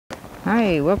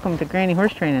Hi, welcome to Granny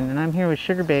Horse Training, and I'm here with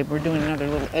Sugar Babe. We're doing another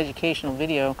little educational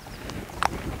video,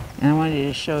 and I wanted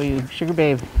to show you Sugar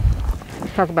Babe.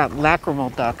 Let's talk about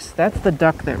lacrimal ducts. That's the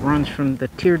duct that runs from the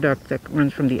tear duct that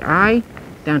runs from the eye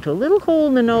down to a little hole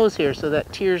in the nose here so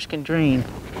that tears can drain.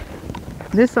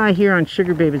 This eye here on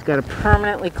Sugar Babe has got a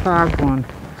permanently clogged one,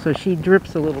 so she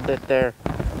drips a little bit there.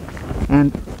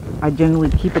 And I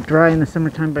generally keep it dry in the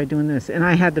summertime by doing this. And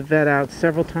I had the vet out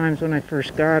several times when I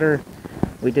first got her.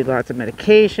 We did lots of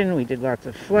medication, we did lots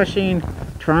of flushing,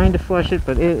 trying to flush it,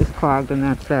 but it is clogged, and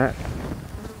that's that.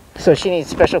 So she needs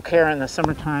special care in the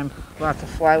summertime. Lots of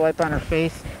fly wipe on her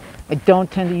face. I don't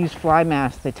tend to use fly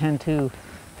masks. They tend to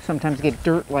sometimes get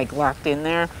dirt like locked in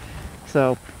there.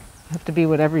 So you have to be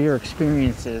whatever your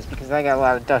experience is, because I got a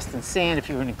lot of dust and sand. If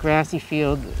you're in a grassy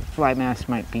field, fly masks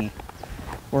might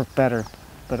work better.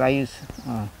 But I use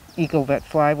Eco-Vet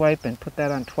fly wipe and put that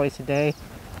on twice a day.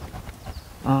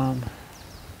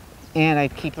 And I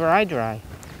keep her eye dry.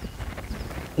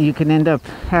 You can end up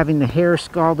having the hair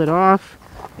scalded off.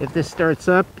 If this starts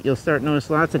up, you'll start notice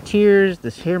lots of tears.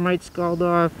 This hair might scald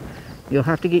off. You'll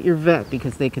have to get your vet,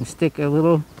 because they can stick a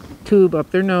little tube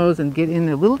up their nose and get in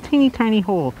a little teeny tiny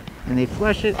hole, and they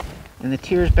flush it and the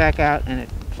tears back out, and it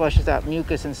flushes out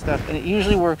mucus and stuff, and it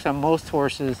usually works on most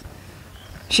horses.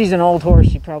 She's an old horse.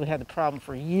 She probably had the problem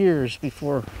for years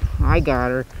before I got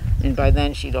her, and by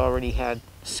then she'd already had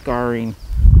scarring.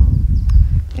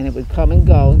 And it would come and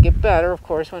go and get better. Of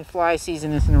course, when fly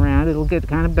season isn't around, it'll get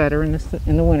kind of better in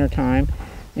the winter time,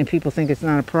 and people think it's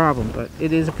not a problem, but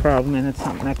it is a problem, and it's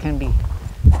something that can be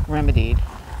remedied.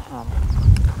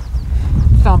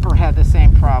 Thumper had the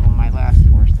same problem, my last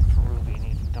horse, the Peruvian.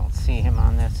 You don't see him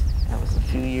on this. That was a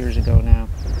few years ago now,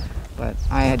 but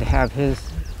I had to have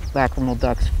his lacrimal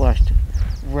ducts flushed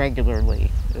regularly.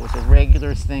 It was a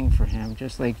regular thing for him,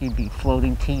 just like you'd be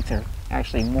floating teeth, or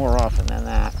actually more often than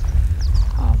that.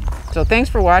 So thanks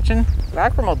for watching.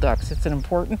 Lacrimal ducts, it's an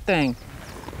important thing.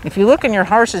 If you look in your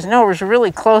horse's nose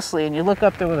really closely and you look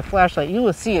up there with a flashlight, you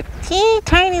will see a teeny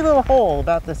tiny little hole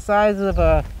about the size of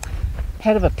a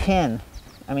head of a pin.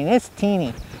 I mean, it's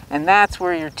teeny, and that's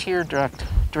where your tear duct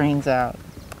drains out.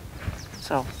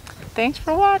 So thanks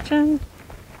for watching.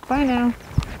 Bye now.